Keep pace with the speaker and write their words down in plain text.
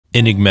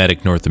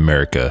Enigmatic North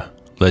America,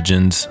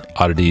 Legends,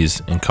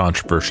 Oddities, and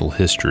Controversial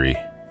History.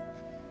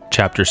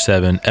 Chapter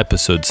 7,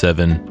 Episode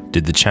 7,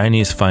 Did the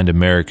Chinese Find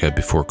America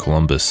Before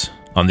Columbus?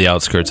 On the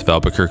outskirts of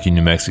Albuquerque,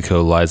 New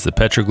Mexico lies the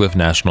Petroglyph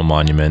National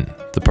Monument.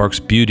 The park's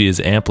beauty is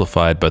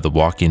amplified by the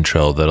walking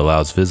trail that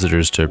allows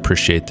visitors to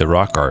appreciate the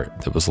rock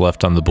art that was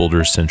left on the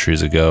boulders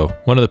centuries ago.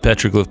 One of the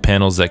petroglyph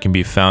panels that can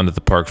be found at the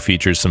park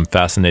features some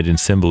fascinating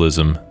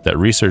symbolism that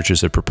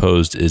researchers have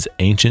proposed is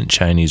ancient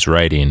Chinese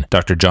writing.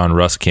 Dr. John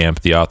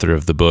Ruskamp, the author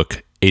of the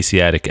book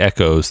Asiatic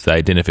Echoes, the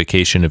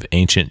identification of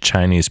ancient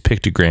Chinese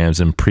pictograms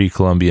in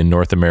pre-Columbian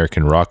North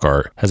American rock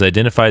art, has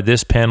identified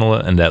this panel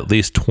and at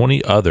least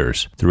 20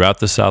 others throughout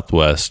the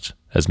Southwest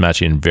as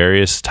matching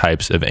various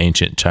types of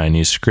ancient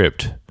Chinese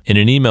script. In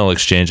an email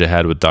exchange I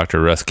had with Dr.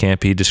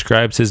 Ruskamp, he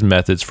describes his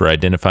methods for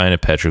identifying a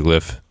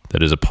petroglyph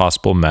that is a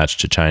possible match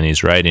to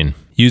Chinese writing.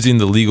 Using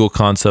the legal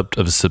concept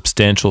of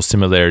substantial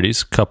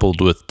similarities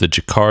coupled with the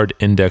Jacquard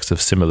Index of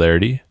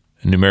Similarity,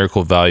 a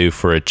numerical value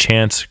for a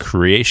chance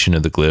creation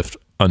of the glyph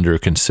under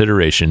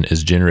consideration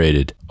is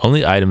generated.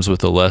 Only items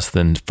with a less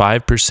than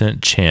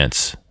 5%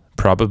 chance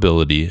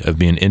probability of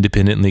being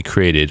independently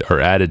created are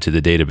added to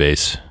the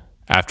database.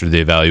 After the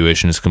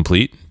evaluation is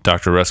complete,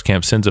 Dr.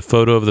 Ruskamp sends a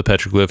photo of the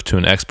petroglyph to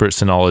an expert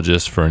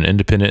sinologist for an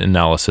independent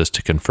analysis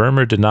to confirm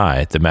or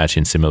deny the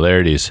matching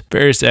similarities.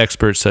 Various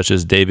experts such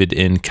as David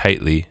N.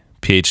 Kitely,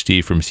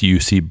 PhD from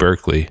UC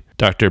Berkeley,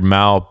 Dr.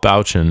 Mao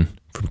Baochen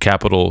from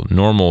Capital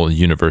Normal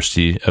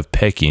University of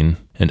Peking,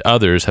 and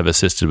others have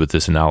assisted with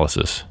this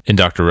analysis. In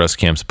Dr.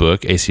 Ruskamp's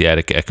book,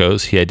 Asiatic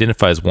Echoes, he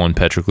identifies one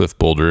petroglyph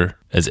boulder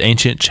as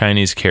ancient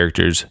Chinese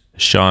characters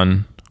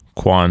Shan,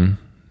 Quan,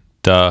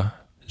 Da,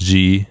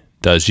 Ji,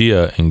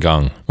 Dajia, and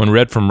Gang. When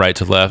read from right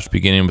to left,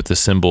 beginning with the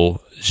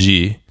symbol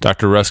Ji,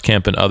 Dr.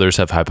 Ruskamp and others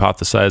have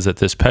hypothesized that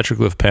this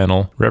petroglyph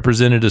panel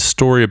represented a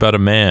story about a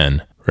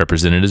man,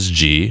 represented as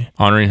Ji,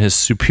 honoring his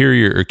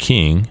superior or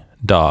king,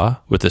 Da,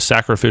 with the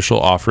sacrificial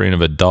offering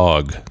of a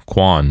dog,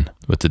 Quan,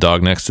 with the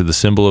dog next to the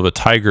symbol of a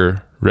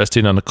tiger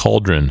resting on a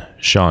cauldron,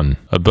 Shan.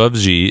 Above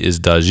Ji is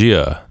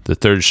Dajia, the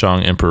third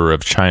Shang emperor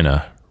of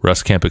China.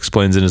 Ruskamp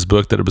explains in his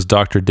book that it was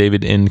Dr.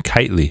 David N.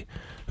 Kitely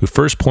who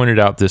first pointed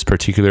out this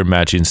particular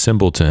matching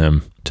symbol to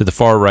him. To the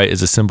far right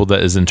is a symbol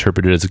that is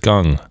interpreted as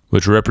Gang,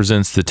 which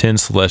represents the 10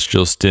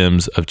 celestial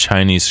stems of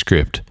Chinese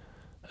script,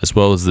 as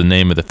well as the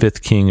name of the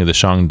 5th king of the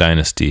Shang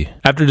Dynasty.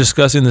 After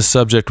discussing this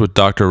subject with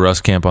Dr.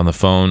 Ruskamp on the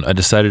phone, I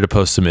decided to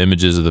post some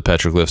images of the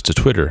petroglyphs to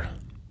Twitter.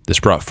 This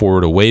brought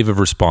forward a wave of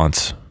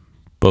response,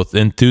 both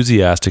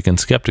enthusiastic and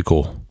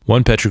skeptical.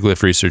 One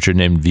petroglyph researcher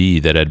named V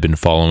that I'd been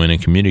following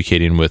and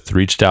communicating with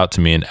reached out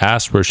to me and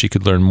asked where she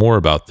could learn more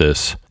about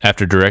this.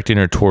 After directing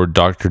her toward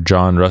Dr.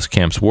 John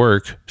Ruskamp's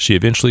work, she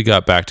eventually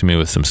got back to me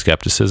with some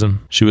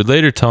skepticism. She would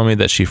later tell me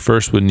that she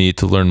first would need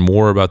to learn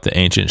more about the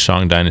ancient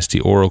Shang Dynasty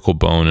oracle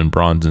bone and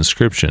bronze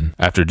inscription.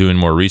 After doing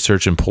more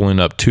research and pulling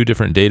up 2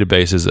 different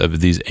databases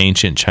of these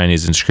ancient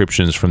Chinese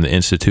inscriptions from the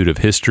Institute of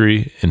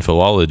History and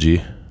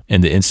Philology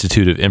and the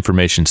Institute of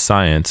Information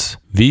Science,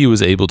 V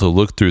was able to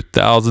look through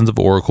thousands of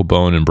oracle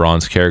bone and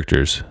bronze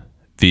characters.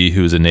 V,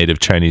 who is a native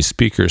Chinese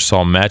speaker,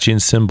 saw matching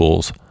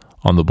symbols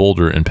on the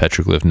boulder in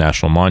Petroglyph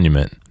National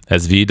Monument.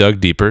 As V dug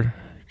deeper,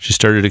 she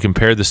started to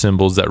compare the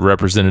symbols that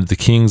represented the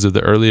kings of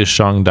the earliest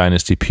Shang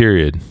Dynasty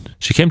period.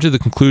 She came to the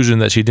conclusion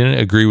that she didn't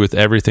agree with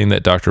everything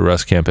that Dr.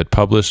 Ruskamp had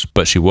published,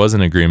 but she was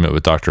in agreement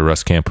with Dr.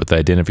 Ruskamp with the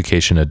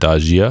identification of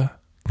Dajia,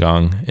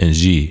 Gang, and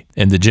Ji,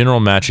 and the general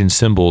matching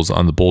symbols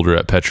on the boulder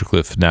at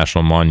Petroglyph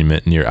National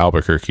Monument near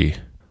Albuquerque.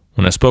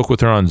 When I spoke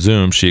with her on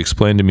Zoom, she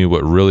explained to me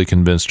what really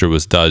convinced her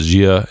was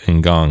Dajia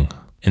and Gang.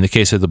 In the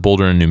case of the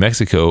boulder in New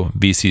Mexico,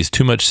 V sees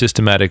too much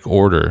systematic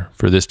order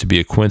for this to be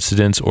a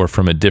coincidence or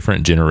from a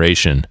different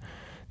generation.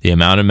 The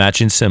amount of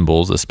matching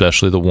symbols,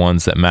 especially the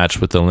ones that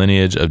match with the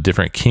lineage of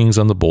different kings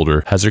on the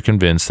boulder, has her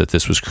convinced that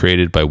this was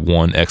created by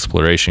one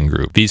exploration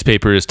group. V's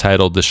paper is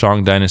titled The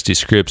Shang Dynasty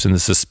Scripts and the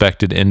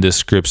Suspected Indus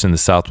Scripts in the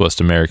Southwest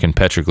American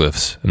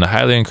Petroglyphs, and I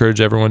highly encourage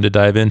everyone to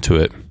dive into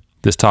it.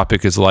 This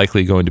topic is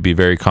likely going to be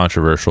very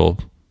controversial,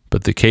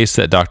 but the case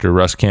that Dr.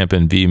 Ruskamp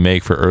and V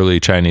make for early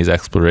Chinese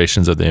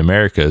explorations of the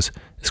Americas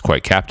is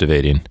quite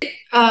captivating.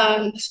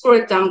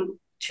 Scroll down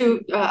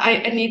to,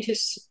 I need to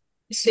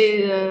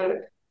say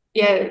the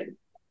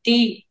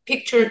D,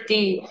 picture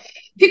D.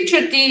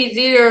 Picture D,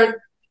 there are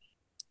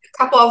a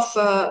couple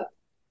of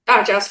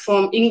dajas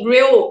from in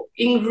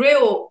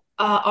real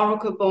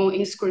oracle bone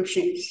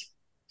inscriptions.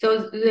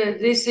 So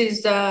this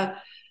is the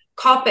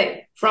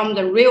copy from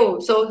the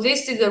real. So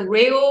this is the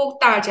real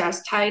dajas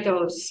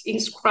titles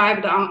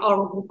inscribed on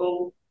oracle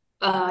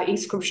bone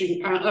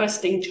inscription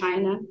unearthed in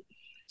China.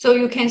 So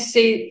you can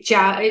see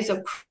Jia is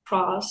a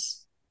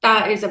cross,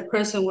 Da is a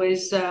person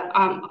with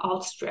arm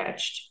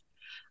outstretched.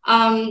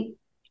 And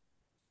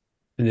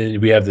then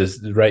we have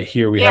this right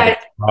here. We have a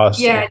cross.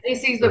 Yeah,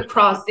 this is the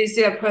cross. This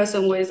is a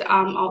person with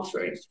arm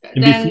outstretched.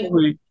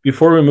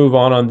 Before we move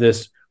on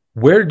this,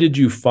 where did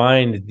you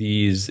find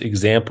these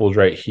examples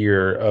right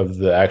here of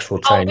the actual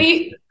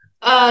Chinese?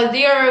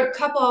 There are a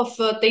couple of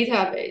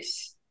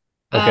databases.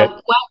 Okay.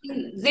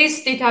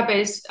 This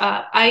database,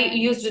 I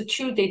used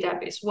two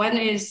databases. One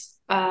is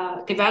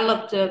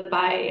developed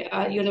by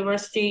a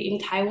university in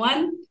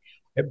Taiwan.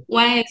 Yep.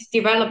 One is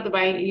developed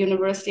by a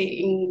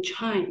university in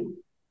China.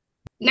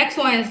 Next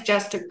one is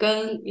just a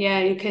gun. Yeah,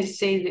 you can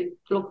see they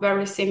look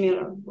very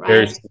similar, right?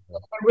 Very similar.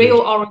 Real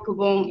oracle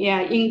bone.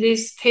 Yeah, in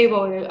this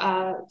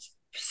table,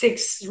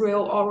 6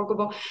 real oracle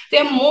bone.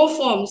 There are more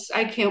forms.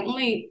 I can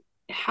only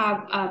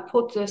have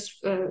put this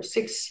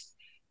 6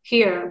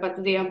 here,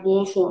 but there are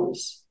more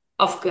forms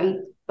of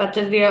gun. But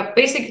they are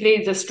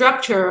basically the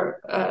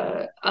structure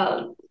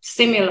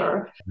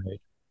similar. Right.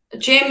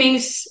 J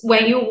means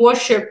when you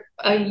worship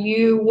or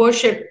you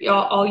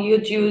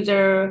do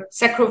the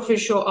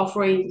sacrificial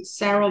offering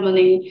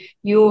ceremony,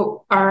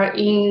 you are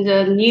in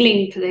the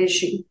kneeling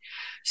position.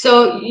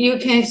 So you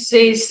can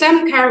see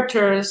some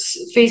characters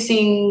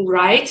facing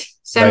right,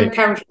 some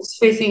characters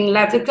facing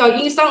left.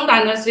 Because in some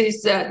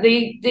dynasties,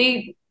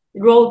 they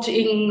wrote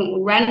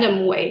in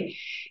random way.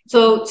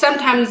 So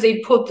sometimes they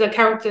put the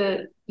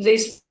character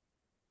this.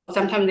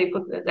 Sometimes they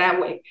put it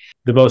that way.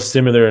 The most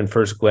similar in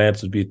first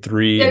glance would be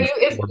 3.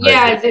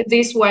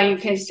 This one you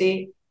can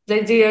see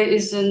that there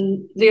is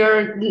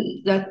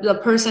the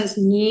person's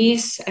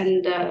knees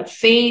and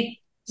feet.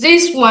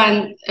 This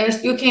one,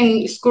 as you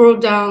can scroll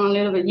down a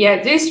little bit.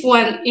 Yeah, this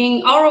one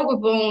in oracle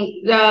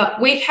bone,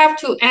 we have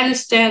to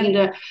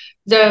understand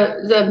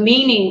the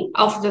meaning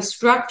of the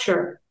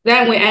structure.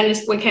 Then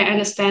we can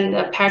understand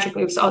the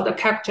petroglyphs or the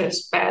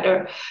characters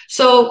better.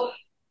 So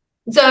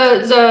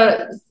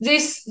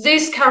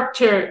this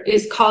character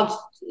is called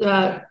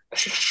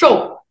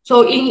shou.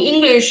 So in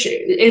English,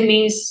 it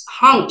means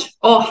hunt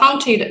or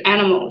hunted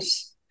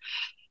animals.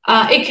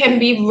 It can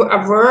be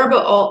a verb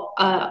or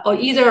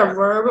either a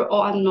verb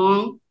or a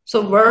noun.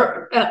 So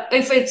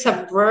if it's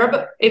a verb,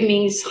 it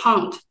means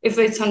hunt. If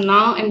it's a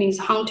noun, it means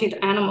hunted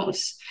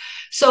animals.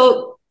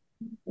 So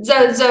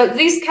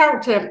this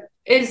character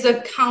is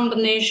a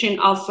combination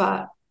of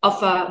a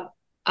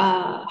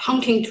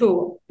hunting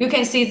tool. You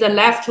can see the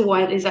left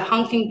one is a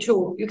hunting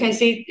tool. You can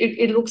see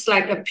it looks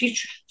like a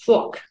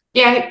pitchfork.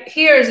 Yeah,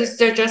 here is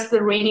just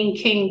the reigning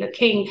king, the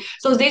king.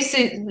 So this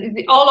is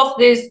all of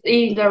this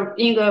in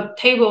the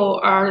table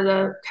are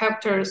the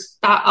characters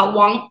that are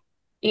Wang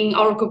in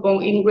oracle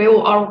bone, in real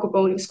oracle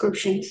bone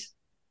inscriptions.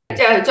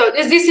 So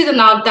this is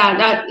not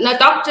that.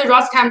 Dr.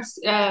 Ruskamp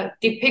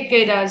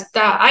depicted as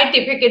that. I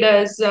depicted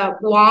as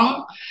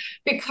Wang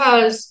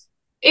because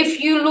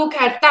if you look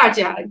at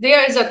Dajia,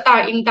 there is a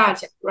Da in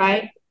Dajia,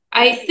 right?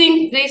 I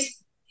think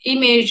this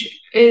image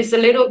is a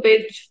little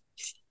bit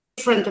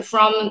different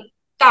from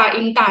Da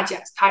in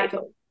Dajia's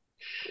title.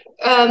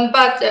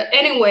 But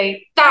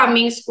anyway, Da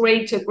means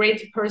great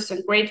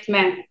person, great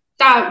man.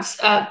 Da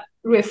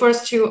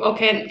refers to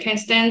can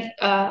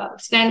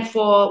stand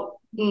for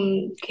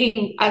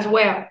king as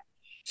well.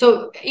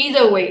 So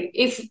either way,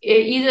 if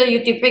either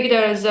you depict it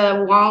as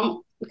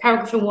Wang,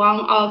 character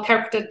Wang or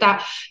character Da,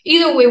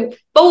 either way,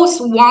 both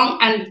Wang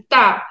and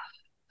Da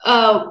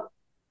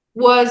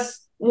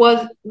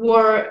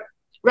were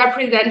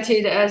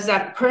represented as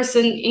a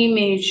person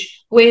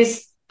image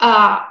with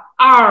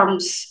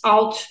arms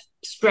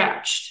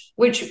outstretched,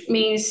 which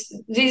means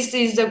this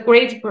is a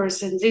great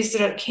person. This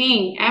is a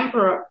king,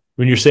 emperor.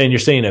 When you're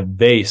saying a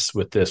vase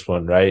with this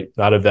one, right?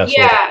 Not a vessel.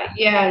 Yeah,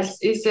 yes,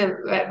 it's a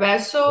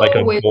vessel like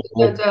with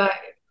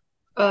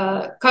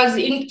because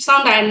in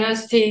Shang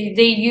Dynasty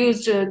they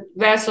used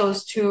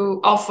vessels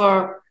to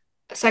offer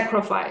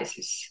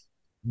sacrifices.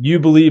 You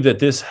believe that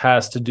this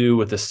has to do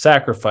with a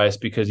sacrifice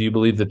because you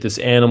believe that this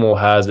animal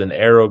has an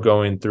arrow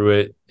going through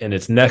it and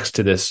it's next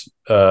to this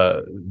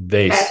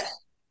vase.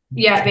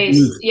 Yeah, vase.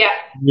 Yeah.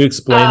 Can you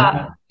explain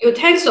that?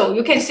 Utensil.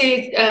 You can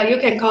see you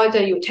can call it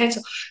a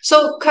utensil.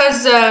 So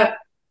because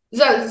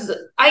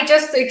I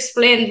just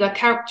explained the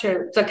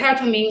character. The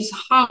character means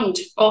hunt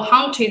or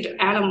hunted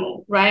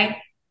animal, right?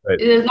 Right.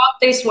 It is not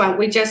this one.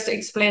 We just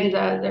explained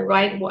the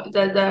right one,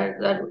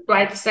 the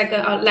right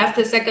second,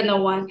 left second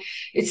one.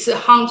 It's a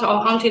hunt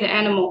or hunted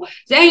animal.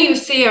 Then you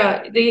see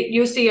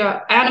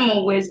a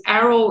animal with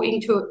arrow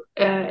into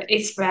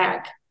its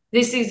back.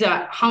 This is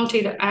a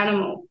hunted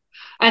animal.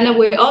 And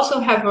we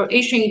also have an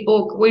Asian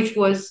book which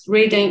was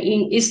written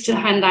in East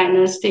Han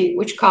Dynasty,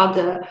 which called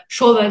the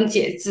Shuowen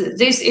Jiezi.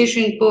 This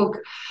Asian book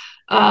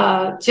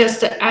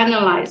just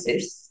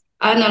analyzes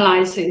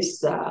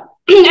the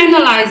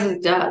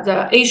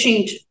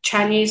ancient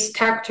Chinese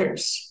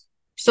characters.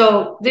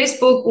 So this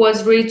book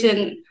was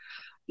written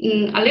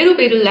a little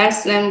bit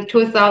less than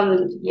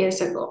 2,000 years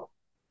ago.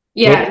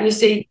 Yeah, you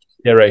see.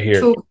 Yeah, right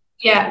here.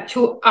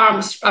 Two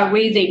arms are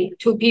raising,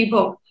 two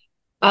people.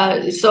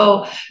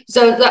 So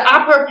the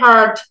upper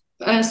part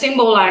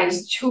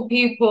symbolized two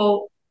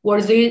people were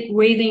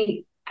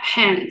raising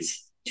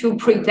hands to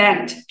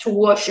present, to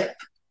worship.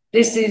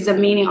 This is the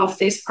meaning of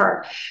this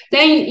part.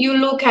 Then you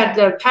look at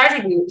the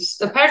petroglyphs.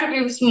 The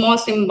petroglyphs more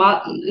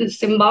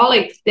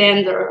symbolic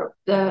than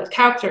the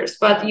characters,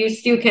 but you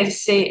still can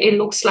see it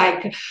looks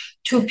like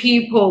two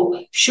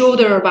people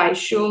shoulder by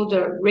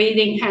shoulder,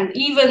 raising hand.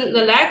 Even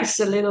the legs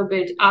a little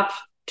bit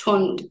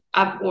turned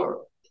upward.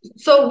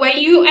 so when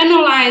you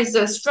analyze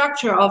the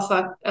structure of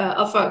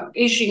a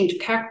ancient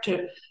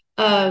character,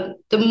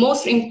 the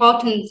most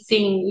important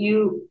thing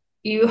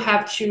you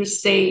have to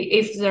say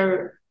if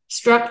their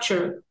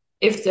structure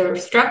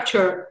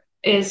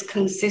is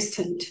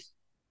consistent.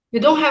 You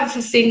don't have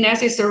to say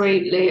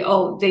necessarily,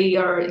 oh, they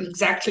are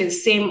exactly the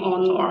same or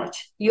not.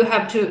 You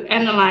have to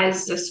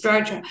analyze the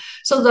structure.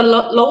 So the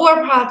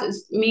lower part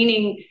is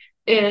meaning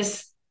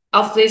is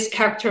of this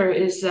character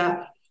is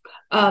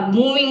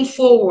moving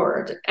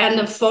forward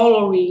and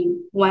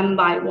following one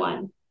by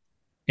one.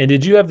 And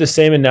did you have the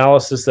same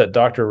analysis that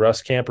Dr.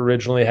 Ruskamp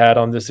originally had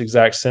on this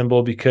exact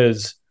symbol?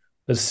 Because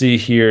let's see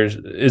here,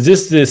 is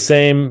this the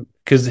same?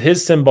 Because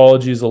his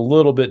symbology is a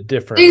little bit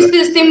different. This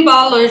right?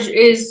 Symbology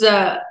is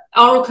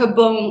oracle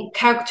bone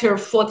character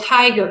for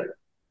tiger.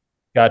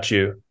 Got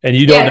you. And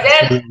you don't.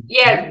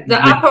 The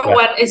upper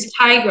one is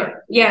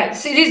tiger. Yeah,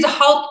 so this is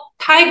how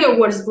tiger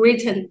was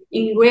written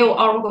in real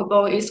oracle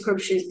bone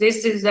inscriptions.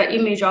 This is the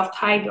image of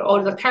tiger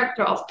or the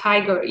character of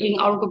tiger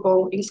in oracle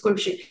bone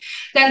inscription.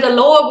 Then the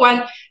lower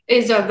one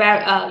is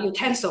a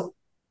utensil.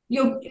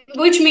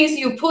 Which means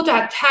you put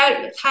a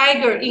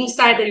tiger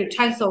inside the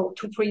utensil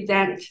to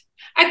present.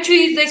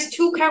 Actually, these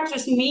two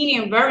characters'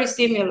 meaning very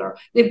similar.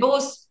 They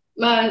both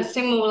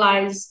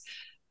symbolize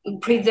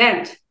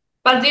present,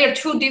 but they are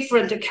two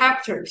different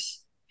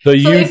characters. So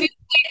if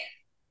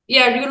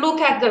you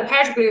look at the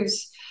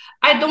petroglyphs,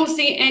 I don't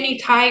see any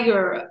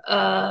tiger,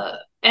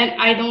 and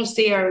I don't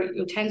see a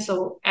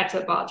utensil at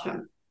the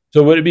bottom.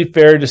 So would it be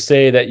fair to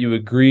say that you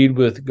agreed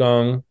with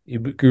Gong, you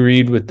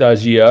agreed with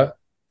Dajia,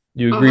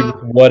 you agreed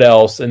with what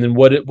else, and then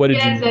what did you?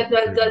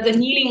 The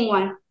kneeling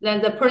one,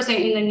 the person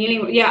in the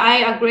kneeling one. Yeah,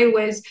 I agree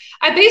with.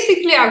 I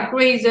basically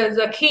agree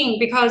the king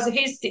because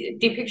his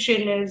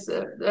depiction is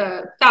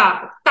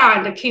Da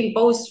and the king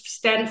both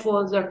stand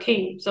for the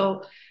king.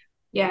 So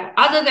yeah,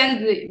 other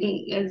than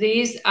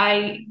these,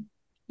 I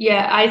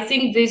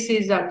think this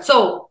is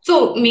so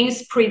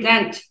means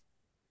present.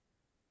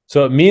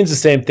 So it means the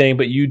same thing,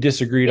 but you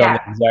disagreed on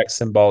the exact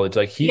symbology.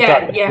 Like he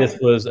thought that this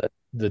was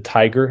the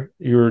tiger.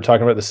 You were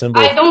talking about the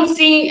symbol. I don't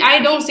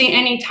see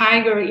any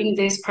tiger in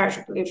this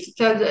petroglyph.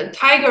 The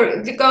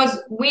tiger, because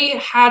we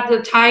had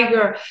the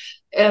tiger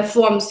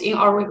forms in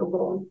oracle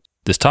bone.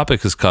 This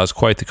topic has caused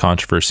quite the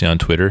controversy on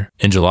Twitter.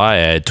 In July,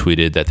 I had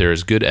tweeted that there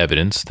is good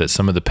evidence that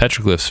some of the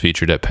petroglyphs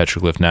featured at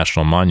Petroglyph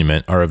National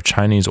Monument are of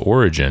Chinese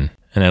origin,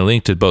 and I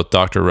linked to both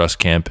Dr.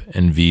 Ruskamp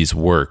and V's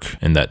work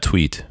in that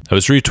tweet. I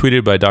was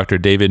retweeted by Dr.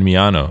 David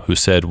Miano, who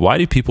said, "Why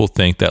do people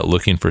think that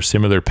looking for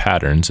similar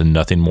patterns and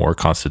nothing more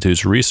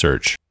constitutes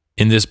research?"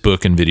 In this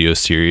book and video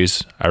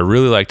series, I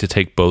really like to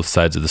take both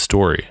sides of the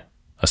story.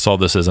 I saw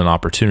this as an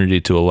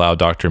opportunity to allow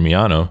Dr.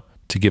 Miano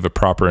to give a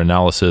proper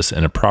analysis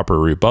and a proper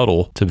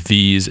rebuttal to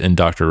V's and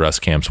Dr.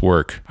 Ruskamp's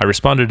work. I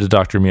responded to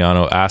Dr.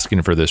 Miano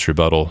asking for this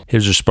rebuttal.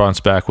 His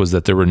response back was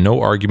that there were no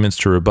arguments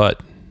to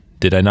rebut.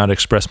 Did I not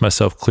express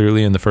myself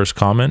clearly in the first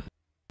comment?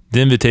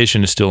 The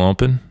invitation is still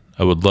open.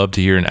 I would love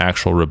to hear an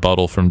actual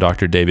rebuttal from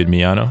Dr. David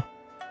Miano.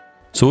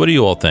 So what do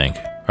you all think?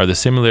 Are the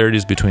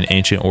similarities between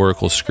ancient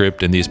oracle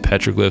script and these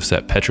petroglyphs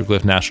at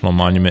Petroglyph National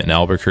Monument in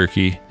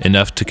Albuquerque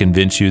enough to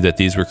convince you that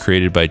these were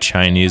created by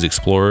Chinese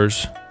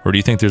explorers? Or do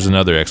you think there's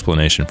another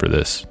explanation for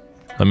this?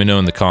 Let me know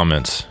in the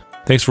comments.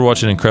 Thanks for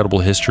watching Incredible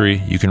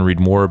History. You can read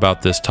more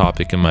about this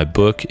topic in my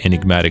book,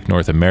 Enigmatic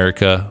North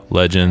America,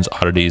 Legends,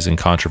 Oddities, and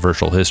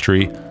Controversial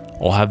History.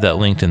 I'll have that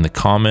linked in the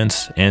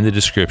comments and the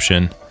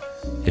description.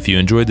 If you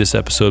enjoyed this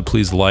episode,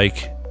 please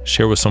like,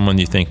 share with someone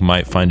you think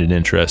might find it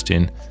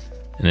interesting,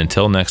 and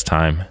until next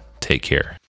time, take care.